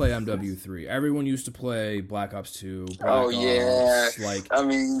used to play MW3. Everyone used to play Black Ops 2. Black Oh Ops, yeah. like I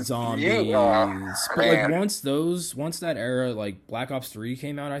mean, zombies. But like man. once that era, like Black Ops 3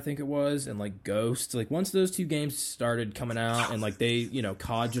 came out, I think it was, and like Ghost, like once those two games started coming out, and like they, you know,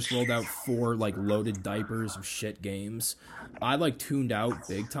 COD just rolled out 4 like loaded diapers of shit games, I like tuned out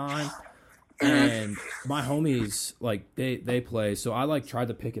big time. And my homies, like they play, so I like tried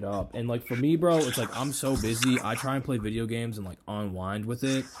to pick it up, and like for me, bro, it's like I'm so busy. I try and play video games and like unwind with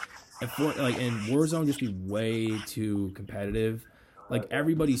it, and Warzone just be way too competitive. Like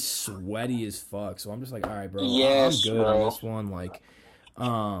everybody's sweaty as fuck, so I'm just like, all right, bro, Yes, I'm good bro. on this one. Like,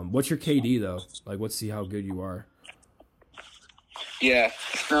 what's your KD though? Like, let's see how good you are. Yeah,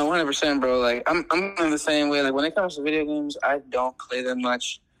 no, 100%, bro. Like I'm the same way. Like when it comes to video games, I don't play them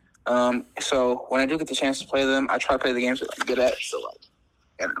much. So when I do get the chance to play them, I try to play the games that I'm good at. So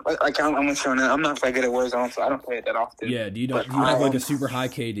like I'm gonna show now. I'm not that good at Warzone, so I don't play it that often. Yeah, do you have like a super high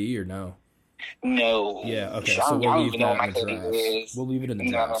KD or no? No. Yeah, okay, I so don't we'll leave even know that what in my the KD drafts. is. We'll leave it in the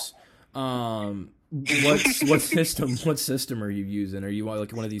No. drafts. What system are you using? Are you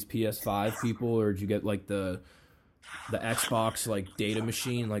like one of these PS5 people, or did you get like the Xbox like data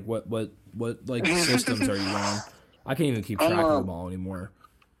machine? Like what like systems are you on? I can't even keep track of them all anymore.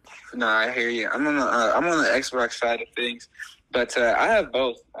 No, I hear you. I'm on the Xbox side of things, but I have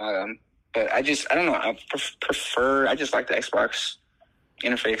both. But I don't know. I prefer. I just like the Xbox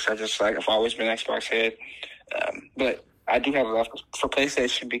interface. I've always been an Xbox head. But I do have a love for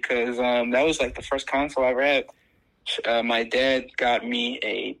PlayStation because that was like the first console I ever had. My dad got me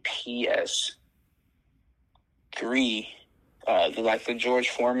a PS3, the George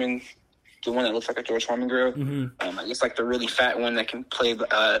Foreman. The one that looks like a George Foreman grill. Mm-hmm. It's like the really fat one that can play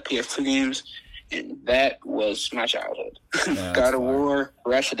PS2 games. And that was my childhood. Yeah, God of War,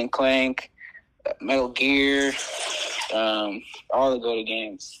 Ratchet and Clank, Metal Gear, all the go-to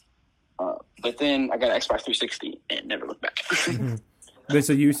games. But then I got an Xbox 360 and never looked back. But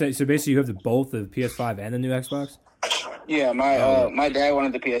so basically you have both the PS5 and the new Xbox? Yeah, my dad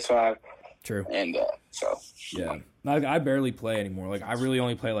wanted the PS5. True. And so. Yeah. I barely play anymore. Like I really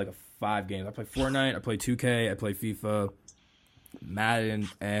only play like 5 games. I play Fortnite, I play 2K, I play FIFA, Madden,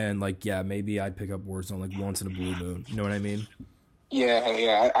 and like maybe I'd pick up Warzone like once in a blue moon. You know what I mean?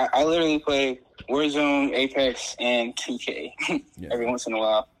 Yeah. I literally play Warzone, Apex, and 2K every once in a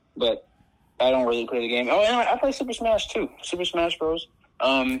while. But I don't really play the game. Oh, and I play Super Smash too. Super Smash Bros.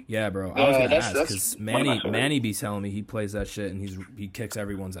 Yeah, bro. I was gonna ask that's because one of my Manny be telling me he plays that shit and he kicks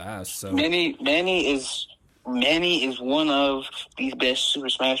everyone's ass. So Manny is one of the best Super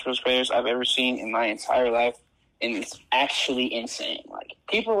Smash Bros. Players I've ever seen in my entire life, and it's actually insane. Like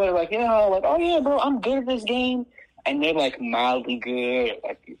people are like, oh yeah, bro, I'm good at this game, and they're like mildly good,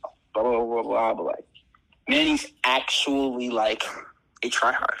 like blah blah blah blah. But like, Manny's actually like a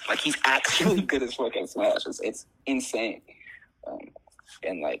tryhard. Like he's actually good as fuck at Smash. It's insane.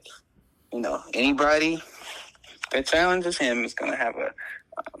 And like, anybody that challenges him is gonna have a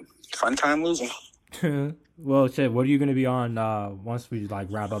fun time losing. Well, shit, what are you going to be on once we like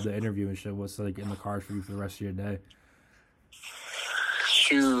wrap up the interview and shit? What's like in the cards for you for the rest of your day?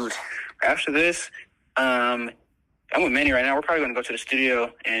 Shoot. After this, I'm with Manny right now. We're probably going to go to the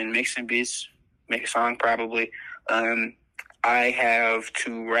studio and make some beats, make a song probably. I have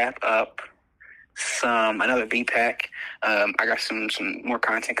to wrap up another beat pack. I got some more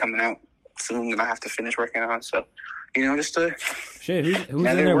content coming out soon that I have to finish working on. So, just a Shit, who's in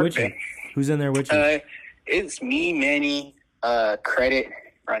there with you? Who's in there with you? It's me, Manny, Credit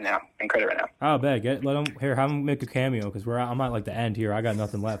right now. Oh, bet. Have them make a cameo because I'm at like the end here. I got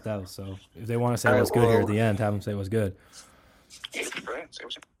nothing left out. So if they want to say what's good here at the end, have them say what's good.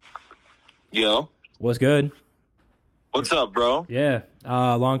 Yo, what's good? What's up, bro? Yeah,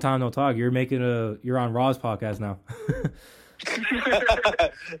 long time no talk. You're on Raw's podcast now.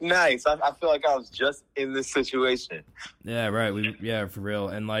 Nice. I feel like I was just in this situation. Yeah, right. For real.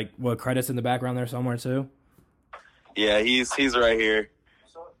 And like, what Credit's in the background there somewhere too? Yeah, he's right here.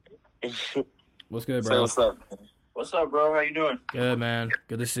 What's good, Say bro? what's up. What's up, bro? How you doing? Good, man.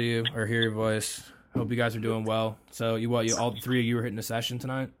 Good to see you or hear your voice. Hope you guys are doing well. So you all three of you were hitting a session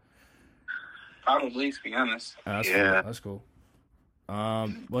tonight? Probably, to be honest. That's Yeah. cool. That's cool.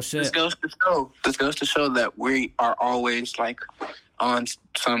 Well, shit. This goes to show that we are always like on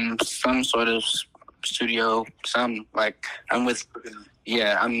some sort of studio.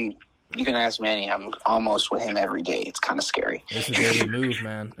 You can ask Manny. I'm almost with him every day. It's kind of scary. It's the daily move,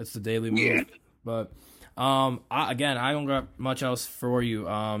 man. It's the daily move. Yeah. But I don't got much else for you.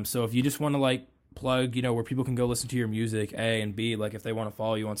 So if you just want to like plug, where people can go listen to your music, A, and B, like if they want to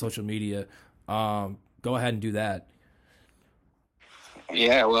follow you on social media, go ahead and do that.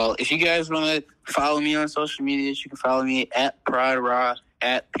 Yeah, well, if you guys want to follow me on social media, you can follow me at ProdRa,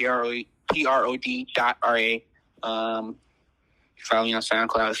 at PROD.RA. Follow me on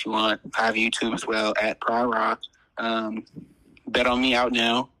SoundCloud if you want. I have YouTube as well, at ProdRa. Bet on Me out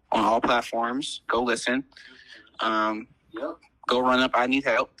now on all platforms. Go listen. Go run up I Need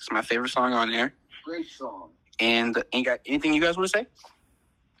Help. It's my favorite song on there. Great song. And you got anything you guys want to say?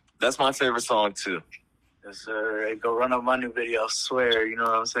 That's my favorite song too. Yes, sir. Go run up my new video, Swear. You know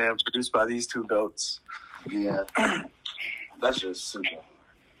what I'm saying? Produced by these two goats. Yeah. That's just simple.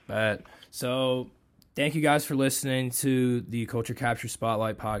 But so thank you guys for listening to the Culture Capture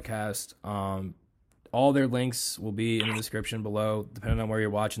Spotlight podcast. All their links will be in the description below, depending on where you're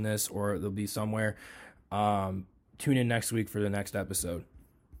watching this, or they'll be somewhere. Tune in next week for the next episode.